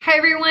Hi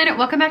everyone,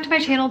 welcome back to my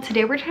channel.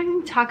 Today we're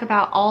going to talk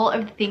about all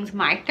of the things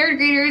my third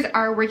graders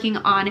are working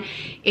on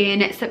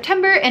in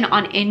September and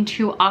on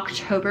into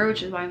October,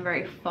 which is why I'm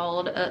very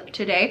followed up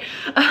today.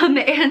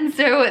 And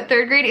so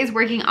third grade is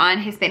working on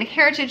Hispanic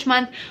Heritage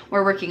Month.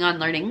 We're working on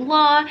learning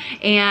law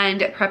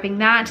and prepping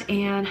that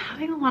and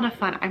having a lot of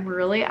fun.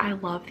 I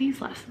love these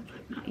lessons.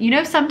 You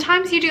know,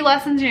 sometimes you do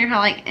lessons and you're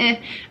kind of like,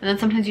 eh, and then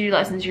sometimes you do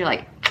lessons and you're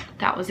like,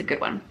 that was a good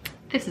one.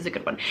 This is a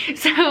good one.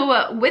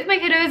 So with my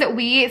kiddos,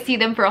 we see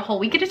them for a whole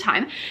week at a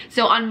time.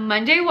 So on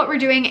Monday, what we're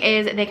doing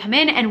is they come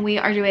in and we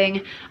are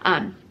doing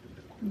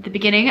the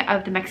beginning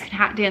of the Mexican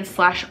hat dance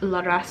slash La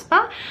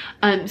Raspa.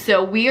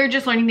 So we are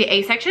just learning the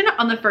A section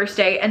on the first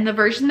day. And the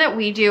version that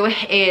we do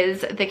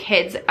is the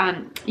kids,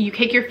 you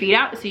kick your feet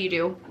out. So you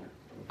do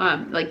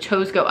like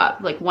toes go up,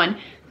 like 1,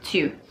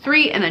 2,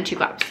 3, and then 2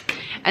 claps.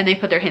 And they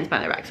put their hands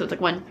behind their back. So it's like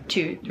 1,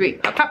 2, 3,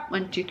 clap, clap,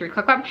 1, 2, 3,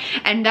 clap, clap.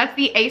 And that's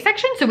the A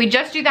section. So we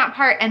just do that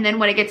part. And then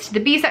when it gets to the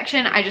B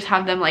section, I just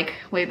have them like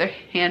wave their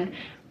hand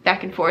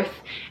back and forth.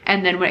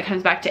 And then when it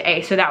comes back to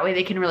A, so that way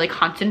they can really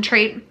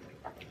concentrate.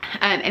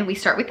 And we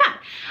start with that.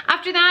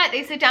 After that,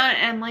 they sit down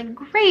and I'm like,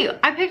 great,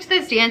 I picked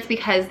this dance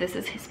because this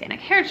is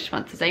Hispanic Heritage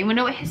Month. Does anyone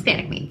know what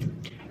Hispanic means?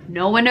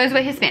 No one knows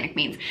what Hispanic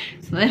means.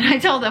 So then I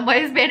tell them what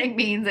Hispanic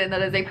means, and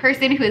that is a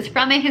person who is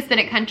from a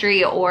Hispanic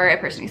country or a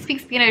person who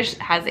speaks Spanish,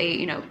 has a,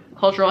 you know,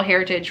 cultural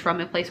heritage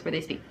from a place where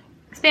they speak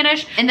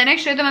Spanish. And then I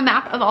show them a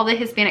map of all the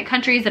Hispanic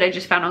countries that I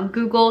just found on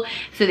Google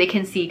so they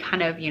can see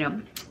kind of, you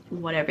know,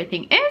 what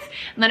everything is.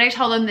 And then I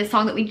tell them the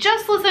song that we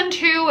just listened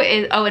to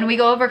is, oh, and we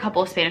go over a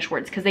couple of Spanish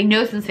words because they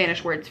know some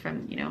Spanish words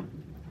from, you know,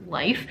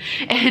 life.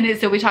 And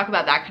so we talk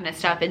about that kind of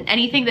stuff and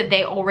anything that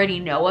they already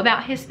know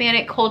about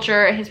Hispanic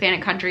culture,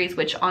 Hispanic countries,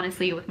 which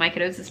honestly with my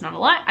kiddos is not a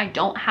lot. I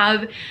don't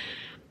have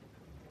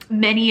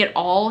many at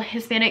all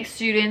Hispanic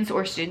students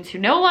or students who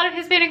know a lot of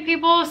Hispanic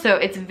people, so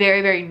it's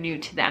very, very new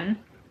to them.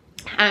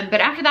 But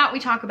after that, we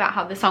talk about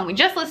how the song we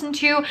just listened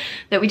to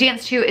that we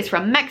danced to is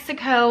from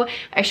Mexico.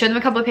 I showed them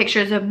a couple of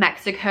pictures of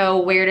Mexico,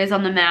 where it is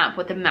on the map,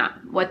 what the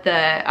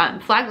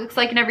flag looks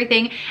like and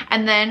everything.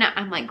 And then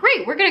I'm like,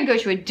 great, we're gonna go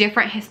to a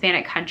different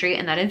Hispanic country,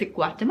 and that is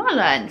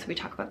Guatemala. And so we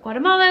talk about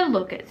Guatemala,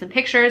 look at some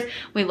pictures.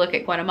 We look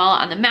at Guatemala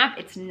on the map.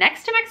 It's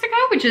next to Mexico,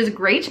 which is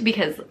great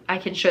because I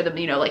can show them,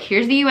 you know, like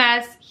here's the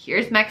US,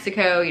 here's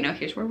Mexico, you know,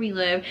 here's where we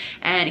live,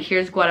 and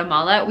here's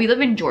Guatemala. We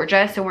live in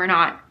Georgia, so we're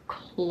not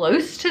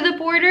close to the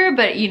border,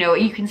 but you know,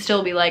 you can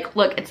still be like,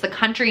 look, it's the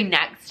country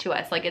next to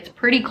us. Like it's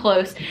pretty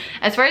close.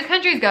 As far as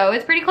countries go,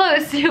 it's pretty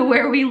close to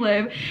where we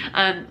live.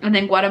 And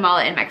then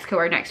Guatemala and Mexico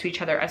are next to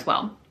each other as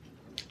well.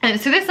 And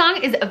so this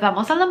song is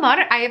Vamos a la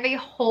Mar. I have a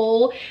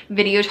whole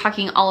video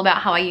talking all about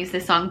how I use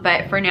this song,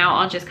 but for now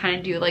I'll just kind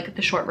of do like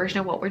the short version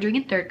of what we're doing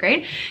in third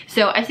grade.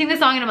 So I sing the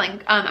song and I'm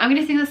like, I'm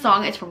gonna sing the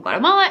song. It's from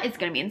Guatemala. It's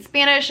gonna be in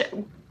Spanish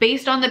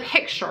based on the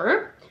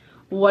picture.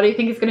 What do you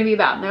think it's gonna be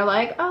about? And they're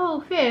like,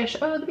 oh, fish,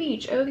 oh, the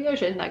beach, oh, the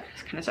ocean, that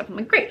kind of stuff. I'm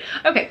like, great.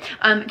 Okay,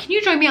 can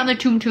you join me on the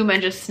tum tum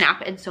and just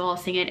snap? And so I'll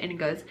sing it and it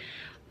goes,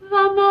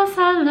 Vamos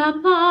a la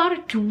mar,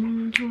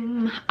 tum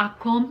tum, a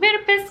comer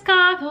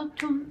pescado,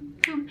 tum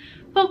tum,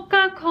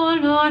 boca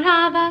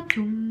colorada,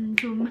 tum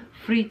tum,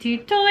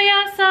 fritito y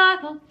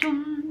asado,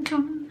 tum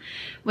tum.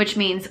 Which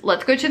means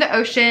let's go to the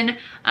ocean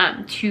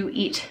to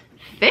eat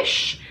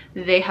fish.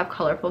 They have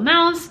colorful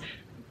mouths,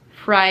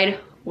 fried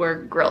or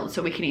grilled,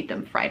 so we can eat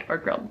them fried or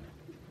grilled.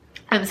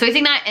 So I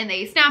sing that and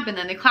they snap and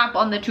then they clap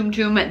on the tum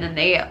tum and then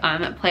they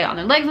play on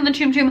their legs on the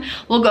tum tum.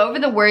 We'll go over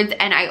the words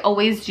and I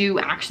always do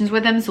actions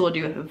with them. So we'll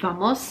do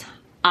Vamos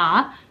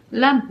a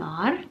la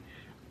mar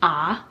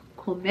a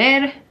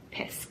comer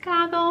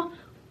pescado,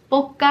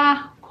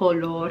 boca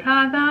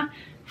colorada,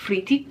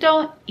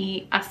 fritito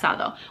y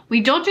asado.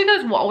 We don't do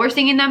those while we're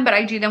singing them, but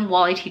I do them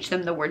while I teach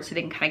them the words so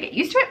they can kind of get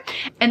used to it.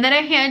 And then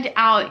I hand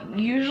out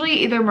usually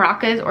either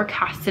maracas or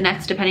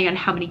castanets, depending on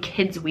how many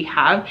kids we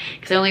have,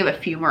 because I only have a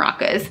few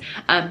maracas.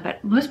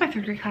 But most of my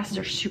third grade classes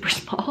are super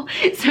small.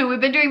 So we've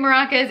been doing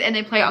maracas and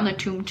they play on the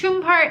tum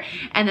tum part,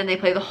 and then they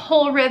play the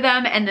whole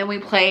rhythm, and then we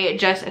play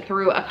just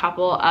through a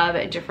couple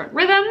of different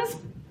rhythms.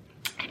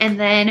 And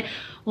then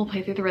we'll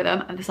play through the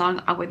rhythm of the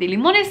song Agua de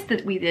Limones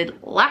that we did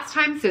last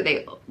time, so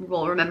they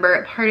will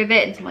remember part of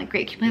it. And so I'm like,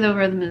 great, can you play the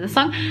rhythm of the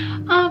song?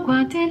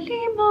 Agua de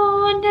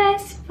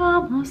limones,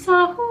 vamos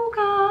a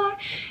jugar,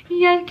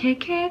 y el que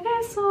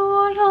quede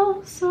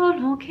solo,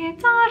 solo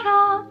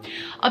quedará.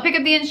 I'll pick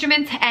up the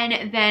instruments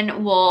and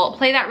then we'll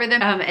play that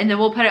rhythm, and then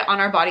we'll put it on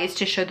our bodies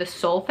to show the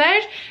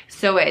solfege.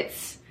 So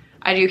it's,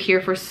 I do here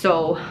for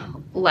sol,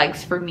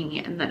 legs for me,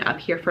 and then up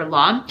here for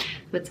la. So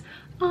it's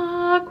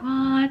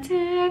Agua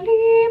de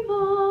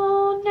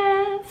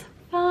limones,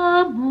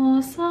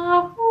 vamos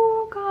a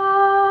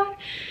jugar,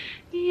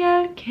 y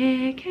el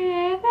que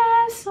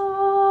quede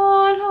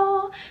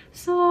solo,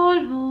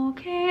 solo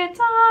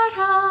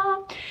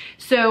quedará.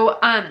 So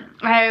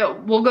I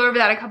will go over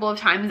that a couple of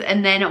times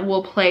and then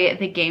we'll play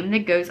the game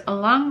that goes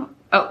along.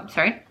 Oh,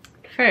 sorry.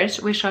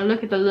 first we shall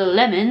look at the little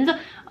lemons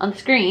on the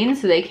screen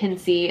so they can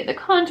see the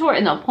contour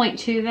and they'll point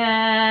to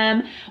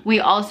them. We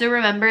also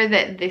remember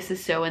that this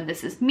is so and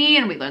this is me,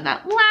 and we learned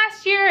that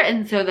last year,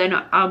 and so then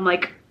I'm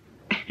like,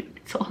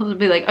 so I'll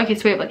be like, okay,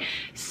 so we have like,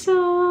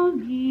 so,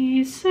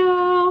 me,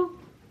 so,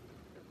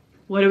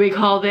 what do we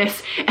call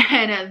this?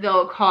 And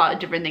they'll call it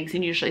different things,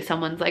 and usually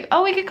someone's like,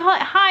 oh, we could call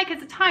it high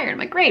because it's higher. I'm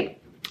like, great.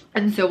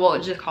 And so we'll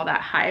just call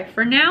that high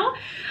for now.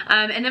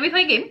 And then we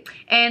play a game.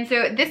 And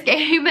so this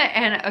game,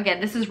 and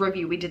again, this is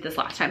review, we did this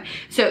last time.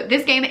 So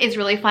this game is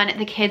really fun.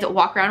 The kids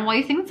walk around while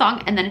you sing the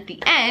song, and then at the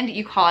end,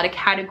 you call it a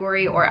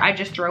category, or I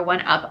just throw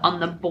one up on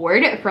the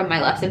board from my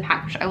lesson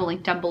pack, which I will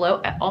link down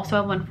below. I also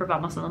have one for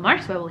Vamos a la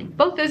Mar, so I will link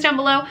both those down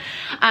below.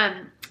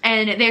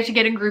 And they have to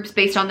get in groups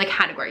based on the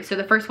category. So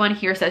the first one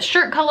here says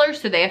shirt color,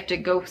 so they have to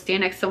go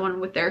stand next to someone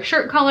with their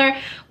shirt color.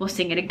 We'll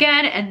sing it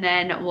again, and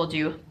then we'll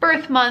do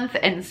birth month.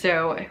 And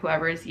so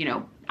whoever's, you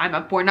know,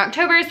 I'm born in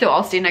October, so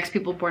I'll stand next to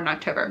people born in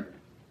October.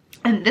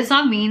 And this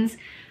song means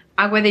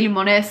agua de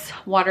limones,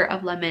 water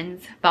of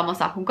lemons,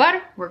 vamos a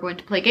jugar, we're going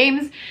to play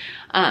games.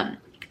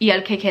 Y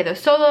el que quedó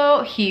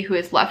solo, he who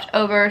is left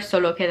over,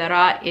 solo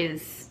quedará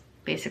is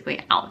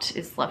basically out,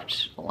 is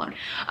left alone.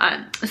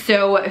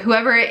 So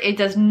whoever, it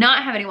does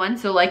not have anyone,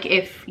 so like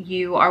if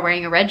you are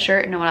wearing a red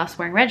shirt and no one else is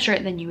wearing a red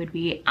shirt, then you would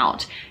be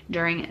out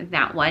during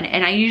that one.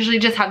 And I usually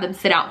just have them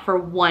sit out for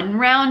one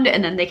round,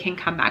 and then they can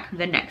come back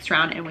the next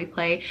round, and we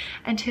play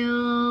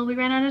until we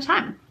run out of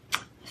time.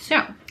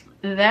 So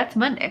that's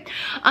Monday.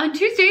 On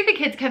Tuesday, the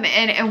kids come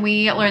in and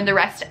we learn the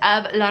rest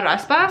of La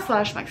Raspa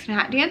 / Mexican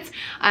hat dance.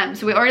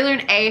 So we already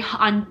learned A.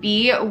 On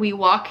B, we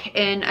walk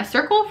in a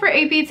circle for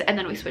 8 beats, and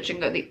then we switch and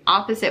go the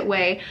opposite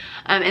way.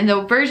 And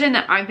the version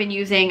that I've been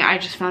using, I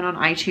just found on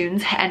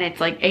iTunes, and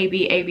it's like A,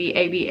 B, A, B,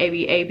 A, B, A,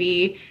 B, A,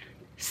 B,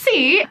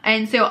 C.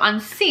 And so on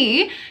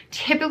C,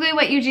 typically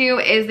what you do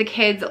is the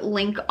kids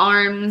link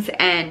arms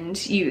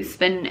and you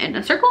spin in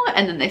a circle,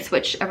 and then they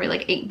switch every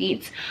like 8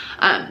 beats.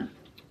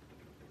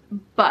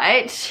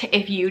 But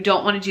if you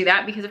don't want to do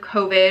that because of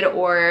COVID,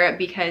 or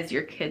because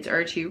your kids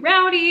are too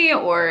rowdy,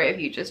 or if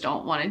you just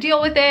don't want to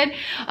deal with it,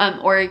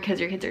 or because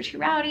your kids are too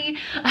rowdy,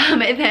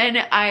 then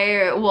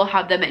I will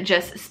have them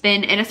just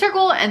spin in a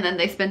circle, and then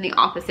they spin the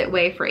opposite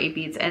way for 8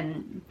 beats,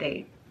 and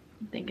they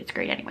think it's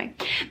great anyway.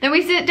 Then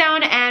we sit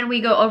down and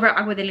we go over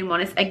Agua de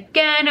Limones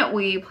again.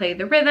 We play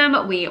the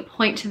rhythm, we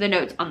point to the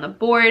notes on the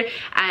board,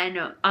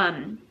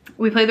 and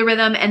we play the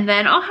rhythm, and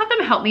then I'll have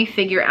them help me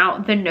figure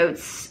out the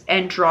notes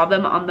and draw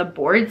them on the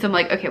board. So I'm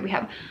like, okay, we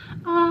have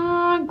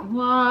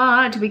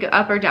agua. Do we go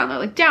up or down? They're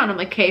like, down. I'm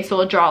like, okay, so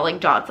I'll draw like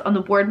dots on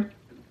the board.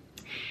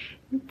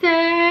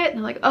 They're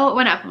like, oh, it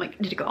went up. I'm like,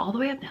 did it go all the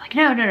way up? They're like,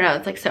 no.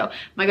 It's like, so I'm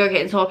like,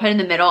 okay, so I'll put it in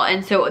the middle.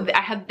 And so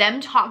I have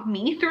them talk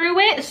me through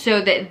it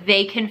so that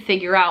they can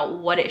figure out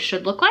what it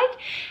should look like,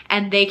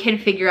 and they can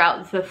figure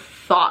out the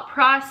thought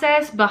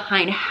process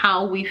behind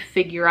how we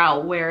figure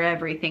out where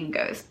everything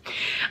goes.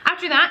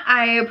 After that,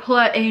 I pull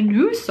out a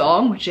new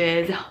song, which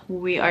is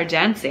We Are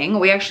Dancing.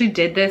 We actually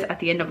did this at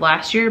the end of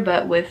last year,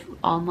 but with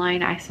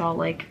online, I saw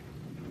like,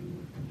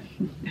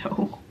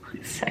 no.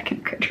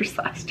 Second graders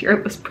last year.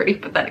 It was pretty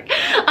pathetic.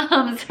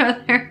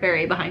 So they're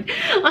very behind.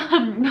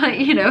 But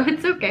you know,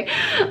 it's okay.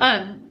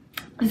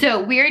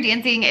 So We Are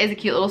Dancing is a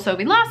cute little So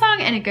Me La song,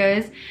 and it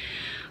goes,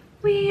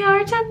 we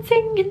are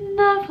dancing in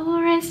the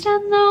forest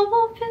and the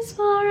wolf is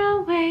far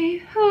away.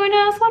 Who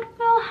knows what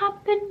will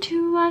happen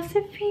to us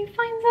if he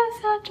finds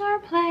us at our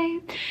play.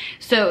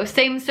 So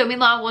same So Me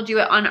La, we'll do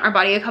it on our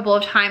body a couple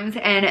of times,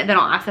 and then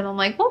I'll ask them, I'm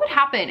like, what would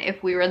happen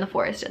if we were in the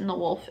forest and the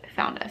wolf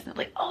found us? And they're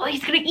like, oh,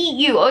 he's gonna eat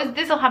you. Oh,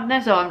 this will happen,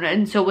 this will happen.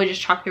 And so we'll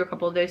just talk through a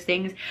couple of those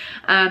things.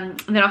 And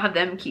then I'll have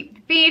them keep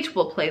the beat,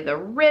 we'll play the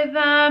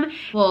rhythm.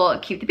 We'll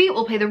keep the beat,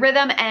 we'll play the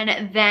rhythm,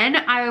 and then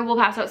I will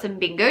pass out some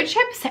bingo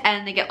chips,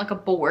 and they get like a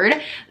board,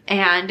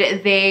 and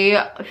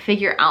they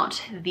figure out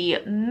the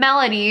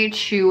melody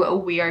to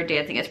We Are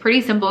Dancing. It's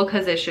pretty simple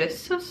because it's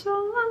just so la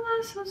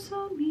la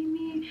so me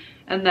me,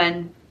 and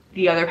then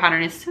the other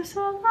pattern is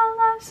so la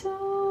la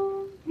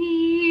so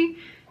me,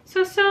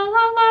 so la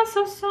la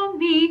so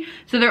me.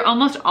 So they're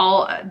almost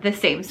all the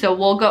same. So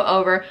we'll go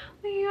over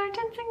We Are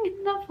Dancing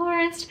in the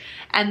Forest,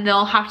 and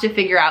they'll have to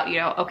figure out, you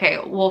know, okay,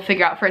 we'll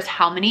figure out first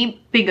how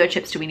many bingo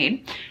chips do we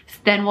need.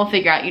 Then we'll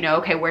figure out, you know,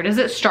 okay, where does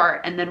it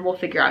start? And then we'll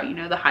figure out, you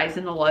know, the highs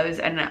and the lows.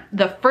 And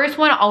the first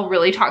one I'll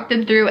really talk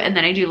them through, and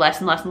then I do less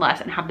and less and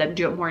less and have them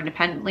do it more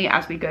independently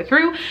as we go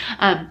through.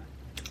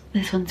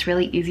 This one's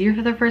really easier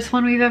for the first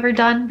one we've ever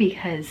done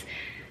because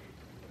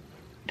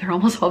they're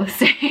almost all the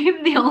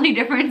same. The only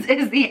difference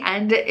is the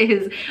end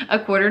is a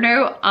quarter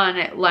note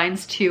on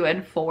lines 2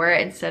 and 4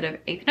 instead of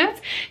eighth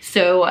notes.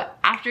 So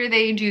after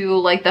they do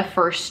like the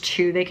first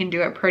 2, they can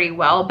do it pretty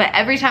well. But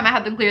every time I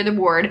have them clear the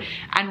board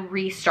and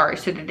restart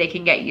so that they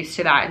can get used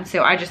to that. And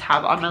so I just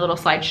have on my little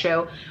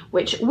slideshow,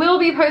 which will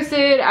be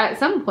posted at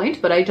some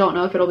point, but I don't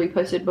know if it'll be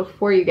posted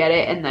before you get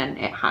it. And then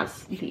it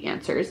has the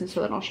answers. And so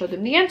then I'll show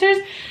them the answers.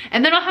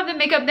 And then I'll have them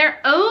make up their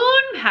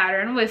own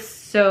pattern with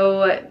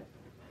So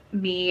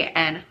Me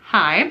and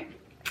High.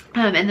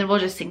 And then we'll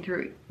just sing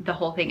through the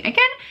whole thing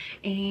again.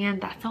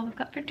 And that's all we've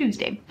got for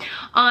Tuesday.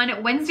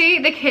 On Wednesday,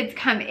 the kids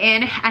come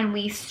in and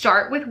we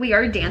start with We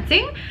Are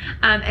Dancing.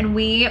 And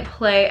we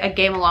play a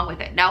game along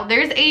with it. Now,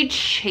 there's a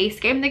chase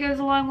game that goes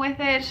along with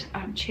it.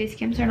 Chase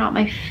games are not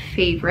my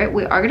favorite.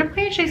 We are gonna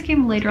play a chase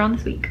game later on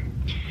this week.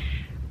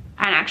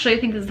 And actually, I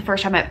think this is the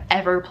first time I've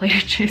ever played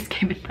a chase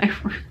game in my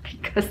room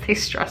because they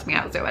stress me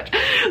out so much.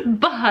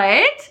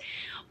 But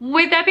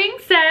with that being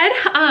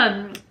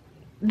said,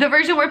 the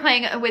version we're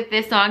playing with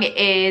this song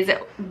is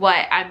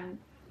what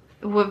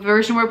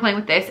version we're playing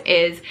with this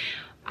is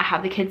I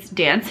have the kids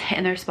dance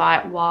in their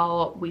spot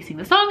while we sing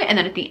the song, and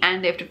then at the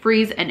end they have to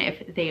freeze, and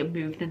if they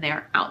move then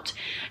they're out.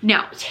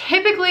 Now,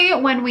 typically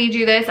when we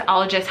do this,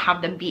 I'll just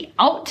have them be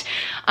out.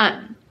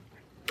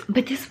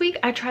 But this week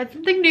I tried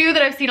something new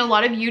that I've seen a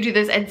lot of you do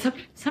this, and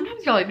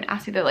sometimes y'all even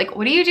ask me, they're like,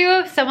 what do you do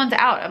if someone's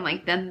out? I'm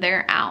like, then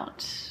they're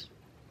out.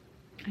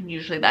 And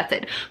usually that's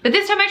it. But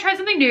this time I tried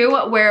something new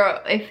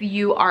where if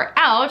you are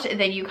out,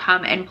 then you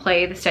come and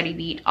play the steady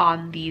beat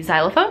on the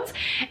xylophones.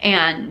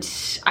 And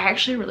I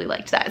actually really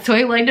liked that. So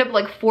I lined up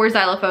like 4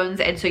 xylophones.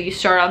 And so you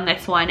start on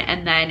this one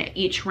and then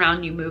each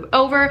round you move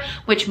over,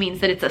 which means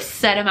that it's a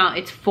set amount.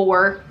 It's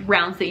 4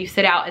 rounds that you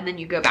sit out and then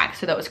you go back.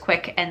 So that was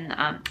quick. And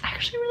I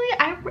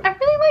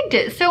really liked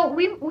it. So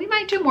we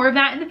might do more of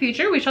that in the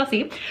future. We shall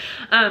see.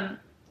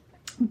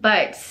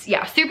 But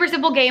yeah, super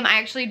simple game. I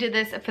actually did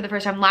this for the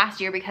first time last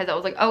year because I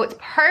was like, oh, it's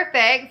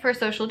perfect for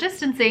social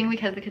distancing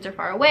because the kids are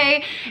far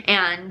away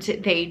and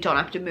they don't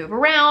have to move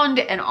around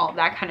and all of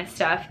that kind of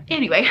stuff.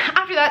 Anyway,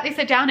 after that, they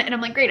sit down and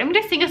I'm like, great, I'm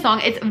gonna sing a song.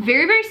 It's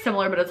very, very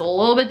similar, but it's a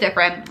little bit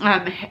different.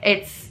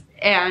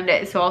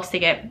 So I'll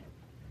sing it.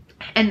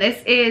 And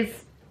this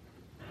is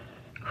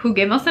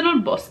Juguemos en el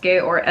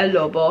Bosque or El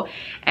Lobo.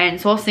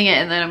 And so I'll sing it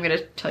and then I'm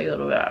gonna tell you a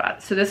little bit about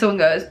it. So this one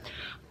goes,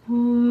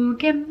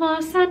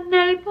 juguemos en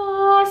el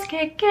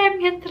bosque que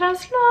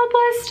mientras lobo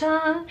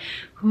está.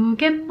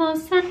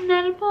 Juguemos en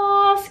el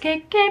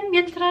bosque que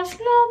mientras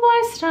lobo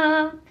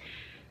está.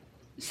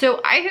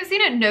 So I have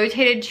seen it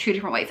notated 2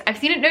 different ways. I've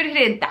seen it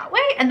notated that way,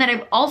 and then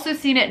I've also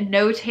seen it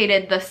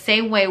notated the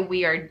same way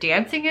We Are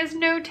Dancing is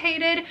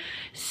notated.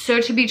 So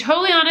to be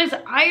totally honest,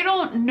 I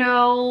don't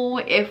know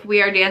if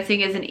We Are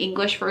Dancing is an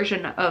English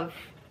version of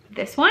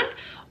this one,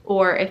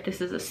 or if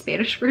this is a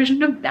Spanish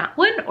version of that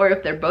one, or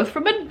if they're both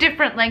from a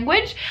different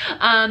language.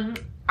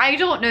 I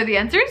don't know the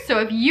answers, so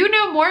if you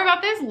know more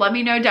about this, let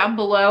me know down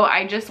below.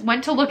 I just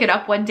went to look it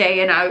up one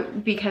day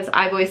because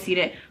I've always seen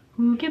it,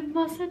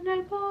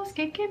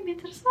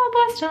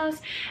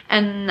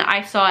 and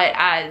I saw it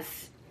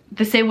as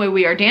the same way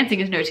We Are Dancing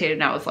is notated,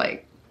 and I was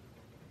like,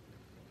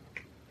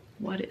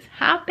 what is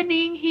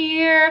happening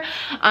here?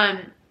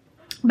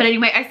 But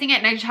anyway, I sing it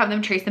and I just have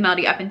them trace the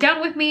melody up and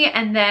down with me,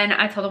 and then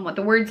I tell them what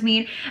the words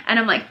mean, and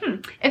I'm like,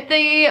 if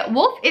the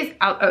wolf is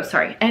out, oh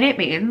sorry, and it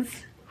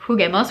means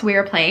juguemos, we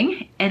are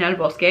playing, en el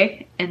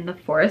bosque, in the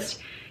forest,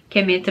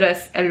 que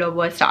mientras el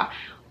lobo está,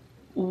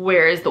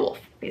 where is the wolf,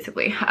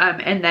 basically.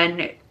 And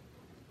then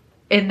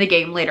in the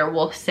game later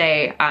we'll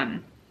say,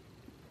 and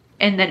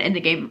then in the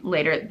game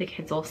later the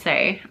kids will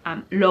say,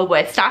 lobo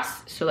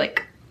estás, so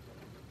like,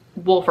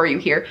 wolf, are you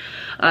here?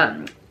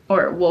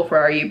 Or wolf,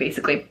 where are you,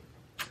 basically.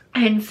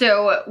 And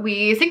so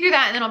we sing through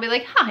that, and then I'll be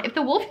like, if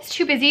the wolf is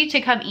too busy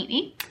to come eat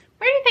me,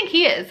 where do you think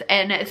he is?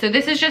 And so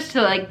this is just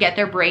to like get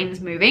their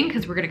brains moving,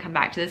 because we're gonna come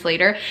back to this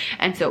later.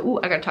 And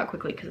so, I gotta talk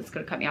quickly because it's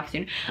gonna cut me off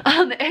soon.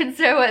 And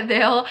so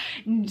they'll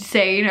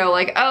say, you know,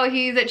 like, oh,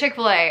 he's at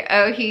Chick-fil-A.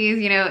 Oh, he's,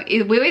 you know,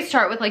 we always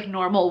start with like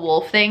normal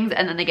wolf things,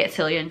 and then they get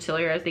sillier and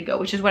sillier as they go,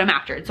 which is what I'm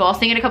after. And so I'll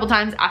sing it a couple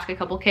times, ask a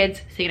couple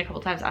kids, sing it a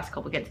couple times, ask a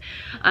couple kids.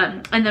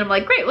 And then I'm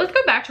like, great, let's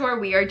go back to our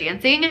We Are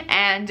Dancing.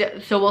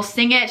 And so we'll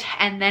sing it,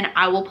 and then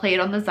I will play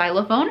it on the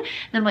xylophone. And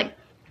I'm like,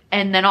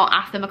 and then I'll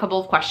ask them a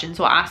couple of questions.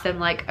 So I'll ask them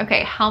like,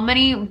 okay, how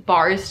many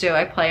bars do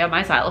I play on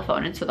my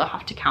xylophone? And so they'll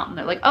have to count, and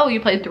they're like, oh, you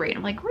played 3. And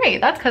I'm like,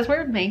 great, that's because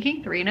we're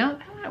making 3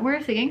 notes.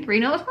 We're singing 3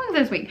 note songs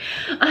this week.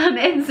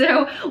 And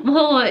so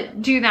we'll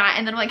do that.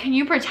 And then I'm like, can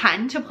you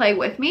pretend to play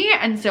with me?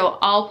 And so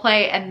I'll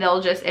play, and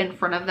they'll just in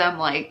front of them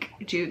like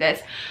do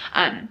this.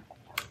 And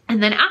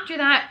then after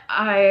that,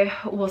 I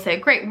will say,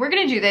 great, we're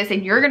gonna do this,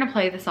 and you're gonna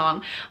play the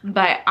song,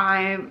 but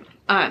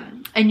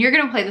and you're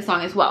gonna play the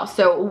song as well.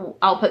 So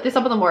I'll put this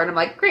up on the board, and I'm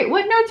like, great,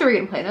 what notes are we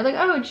gonna play? And they're like,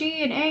 oh,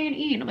 G and A and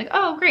E. And I'm like,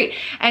 oh, great.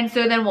 And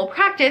so then we'll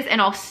practice,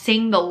 and I'll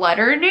sing the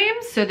letter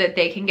names so that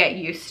they can get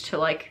used to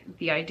like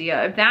the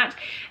idea of that.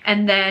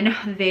 And then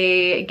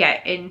they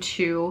get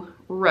into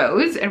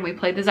rows, and we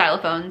play the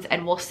xylophones,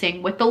 and we'll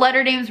sing with the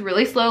letter names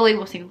really slowly.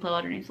 We'll sing with the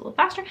letter names a little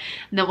faster,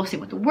 and then we'll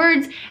sing with the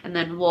words, and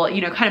then we'll, you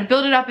know, kind of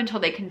build it up until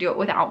they can do it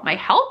without my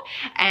help.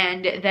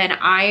 And then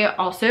I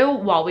also,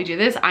 while we do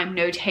this, I'm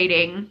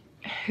notating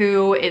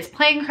who is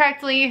playing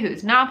correctly,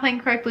 who's not playing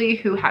correctly,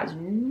 who has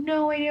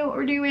no idea what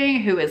we're doing,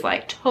 who is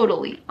like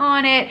totally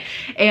on it.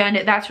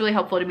 And that's really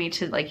helpful to me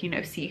to like, you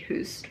know, see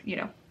who's, you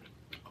know,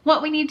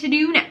 what we need to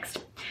do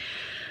next.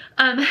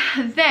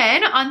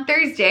 Then on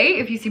Thursday,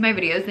 if you see my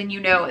videos, then you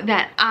know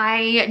that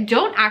I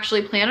don't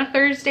actually plan a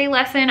Thursday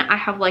lesson. I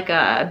have like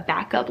a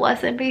backup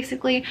lesson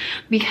basically,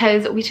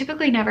 because we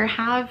typically never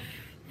have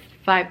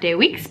 5-day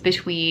weeks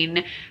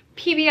between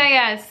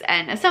PBIS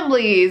and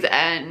assemblies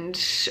and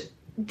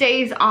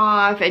days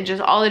off and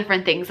just all the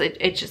different things.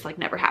 It just like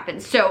never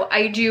happens. So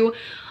I do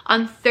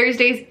on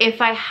Thursdays.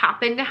 If I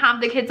happen to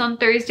have the kids on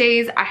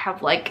Thursdays, I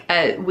have like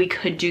we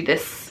could do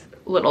this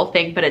little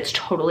thing, but it's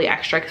totally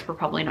extra because we're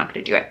probably not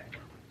going to do it.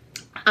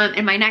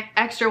 And my next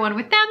extra one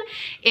with them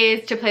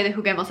is to play the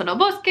Juguemos en el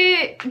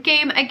Bosque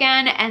game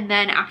again, and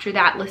then after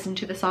that listen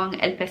to the song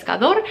El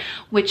Pescador,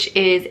 which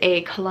is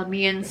a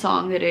Colombian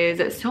song that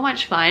is so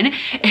much fun,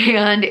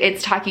 and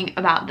it's talking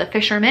about the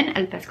fisherman.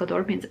 El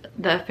Pescador means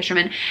the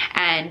fisherman,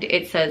 and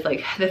it says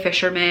like the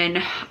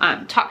fisherman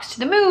talks to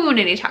the moon,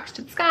 and he talks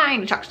to the sky,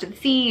 and he talks to the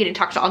sea, and he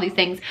talks to all these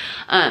things.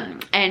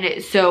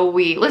 And so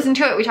we listen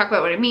to it, we talk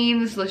about what it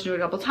means, listen to it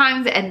a couple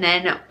times, and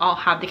then I'll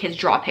have the kids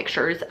draw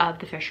pictures of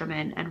the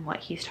fisherman and what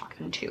he's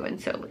talking to, and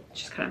so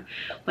just kind of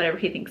whatever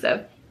he thinks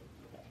of.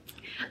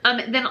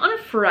 Then on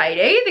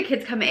Friday, the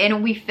kids come in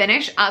and we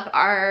finish up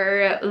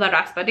our La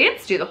Raspa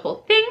dance, do the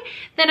whole thing.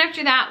 Then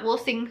after that, we'll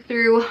sing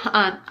through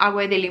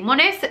Agua de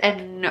Limones,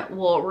 and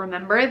we'll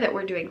remember that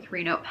we're doing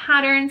 3-note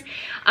patterns.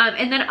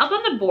 And then up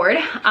on the board,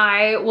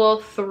 I will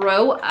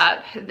throw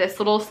up this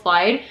little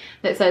slide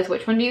that says,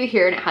 which one do you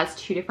hear? And it has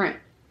 2 different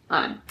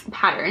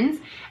patterns,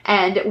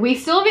 and we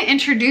still haven't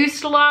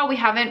introduced a lot. We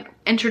haven't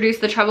introduced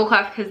the treble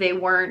clef because they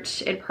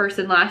weren't in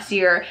person last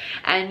year,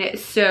 and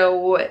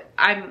so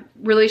I'm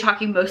really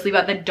talking mostly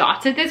about the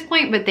dots at this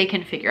point, but they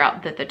can figure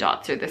out that the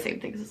dots are the same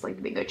things as like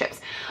the bingo chips.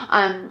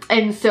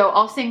 And so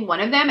I'll sing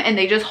one of them and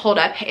they just hold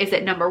up, is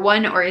it number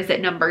 1 or is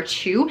it number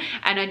 2,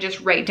 and I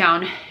just write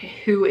down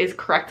who is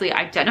correctly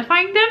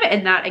identifying them,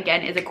 and that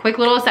again is a quick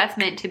little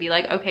assessment to be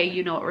like, okay,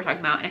 you know what we're talking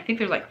about. And I think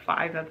there's like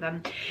 5 of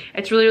them.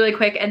 It's really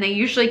quick, and they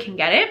usually can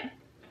get it.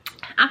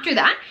 After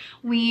that,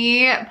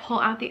 we pull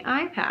out the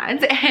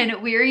iPads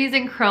and we're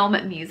using Chrome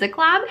Music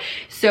Lab.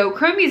 So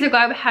Chrome Music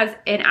Lab has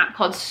an app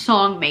called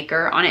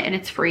Songmaker on it, and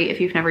it's free. If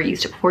you've never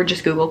used it before,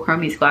 just Google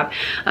Chrome Music Lab.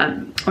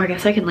 Or I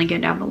guess I can link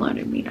it down below.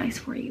 It'd be nice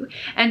for you.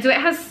 And so it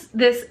has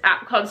this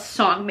app called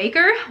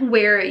Songmaker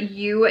where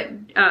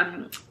you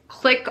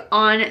click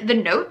on the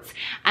notes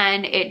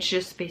and it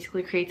just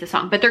basically creates a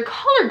song, but they're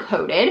color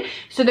coded,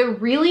 so they're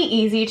really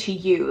easy to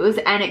use,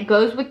 and it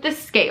goes with the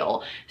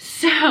scale.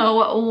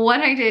 So what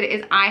I did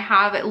is I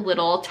have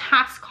little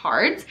task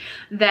cards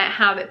that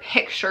have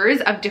pictures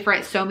of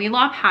different So-Mi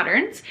Law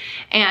patterns,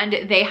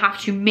 and they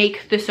have to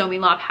make the So-Mi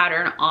Law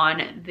pattern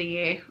on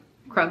the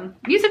Chrome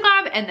Music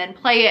Lab and then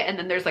play it, and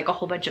then there's like a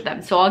whole bunch of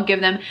them. So I'll give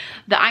them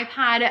the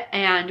iPad,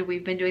 and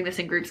we've been doing this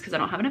in groups because I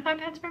don't have enough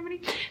iPads for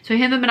everybody. So I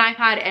hand them an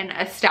iPad and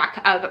a stack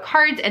of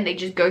cards, and they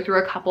just go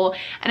through a couple,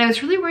 and I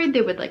was really worried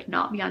they would like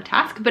not be on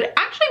task, but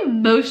actually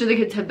most of the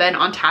kids have been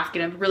on task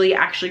and have really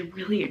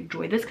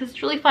enjoyed this because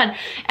it's really fun.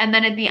 And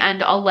then at the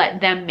end I'll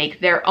let them make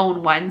their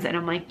own ones, and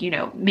I'm like, you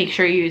know, make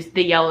sure you use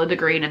the yellow, the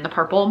green, and the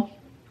purple,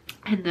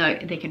 and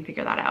they can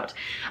figure that out.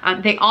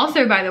 They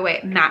also, by the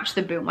way, match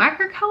the Boom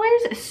Whacker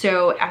colors.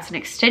 So as an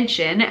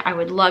extension, I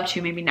would love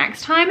to maybe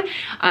next time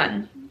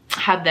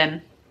have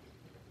them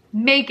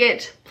make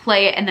it,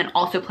 play it, and then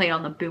also play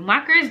on the Boom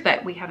Whackers,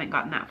 but we haven't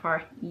gotten that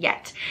far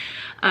yet.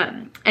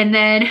 And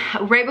then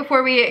right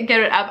before we get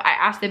it up, I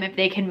asked them if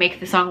they can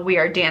make the song We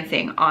Are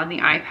Dancing on the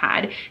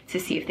iPad to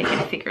see if they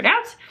can figure it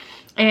out.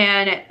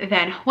 And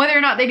then whether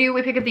or not they do,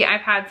 we pick up the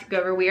iPads, go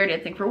over We Are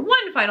Dancing for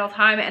one final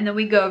time, and then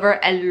we go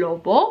over El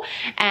Lobo,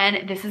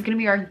 and this is gonna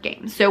be our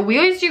game. So we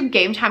always do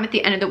game time at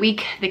the end of the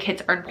week. The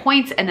kids earn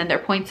points, and then their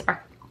points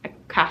are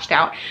cashed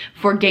out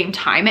for game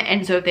time.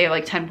 And so if they have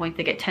like 10 points,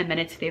 they get 10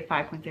 minutes. If they have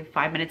 5 points, they have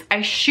 5 minutes.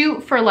 I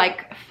shoot for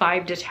like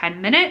 5 to 10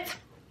 minutes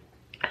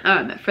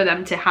for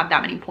them to have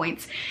that many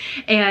points.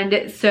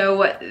 And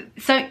so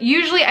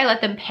usually I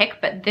let them pick,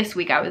 but this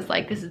week I was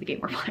like, this is the game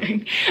we're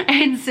playing.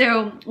 And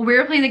so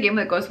we're playing the game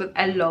that goes with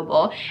El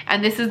Lobo,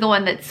 and this is the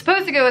one that's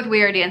supposed to go with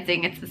We Are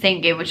Dancing. It's the same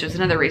game, which is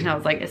another reason I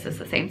was like, is this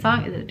the same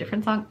song? Is it a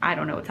different song? I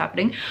don't know what's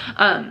happening.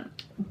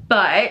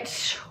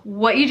 But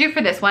what you do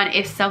for this one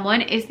is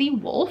someone is the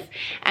wolf,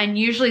 and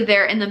usually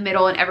they're in the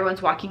middle and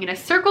everyone's walking in a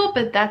circle,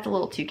 but that's a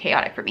little too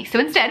chaotic for me. So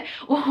instead,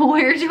 what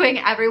we're doing,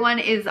 everyone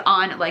is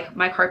on like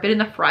my carpet in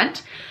the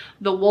front,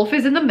 the wolf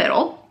is in the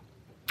middle,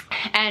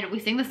 and we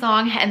sing the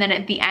song, and then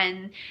at the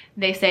end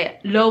they say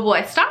Lobo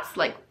estás,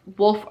 like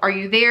wolf, are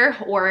you there?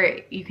 Or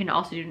you can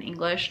also do it in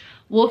English,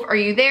 wolf, are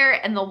you there?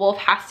 And the wolf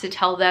has to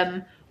tell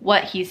them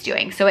what he's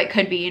doing. So it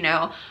could be, you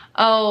know,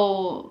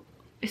 oh,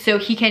 so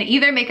he can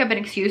either make up an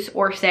excuse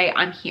or say,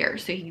 I'm here.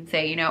 So he can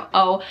say, you know,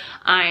 oh,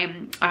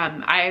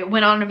 I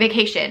went on a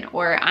vacation,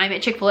 or I'm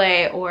at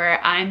Chick-fil-A, or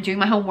I'm doing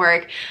my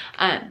homework.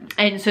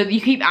 And so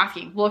you keep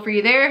asking, Wolf, are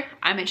you there?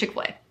 I'm at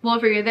Chick-fil-A.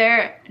 Wolf, are you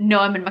there? No,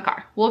 I'm in my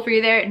car. Wolf, are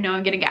you there? No,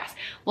 I'm getting gas.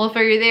 Wolf,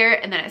 are you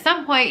there? And then at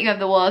some point you have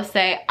the wolf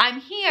say, I'm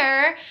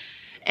here.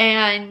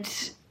 And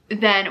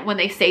then when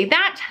they say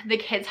that, the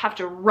kids have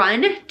to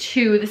run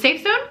to the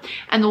safe zone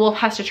and the wolf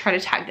has to try to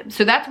tag them.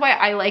 So that's why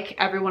I like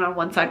everyone on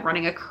one side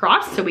running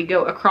across. So we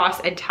go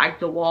across and tag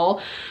the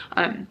wall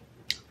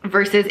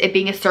versus it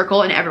being a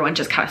circle and everyone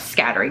just kind of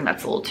scattering.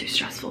 That's a little too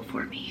stressful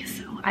for me.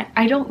 So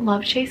I don't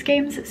love chase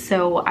games.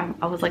 So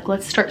I was like,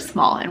 let's start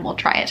small and we'll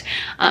try it.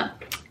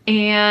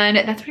 And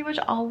that's pretty much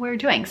all we're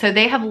doing. So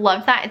they have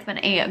loved that. It's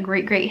been a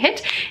great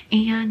hit.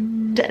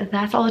 And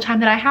that's all the time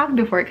that I have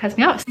before it cuts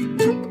me off.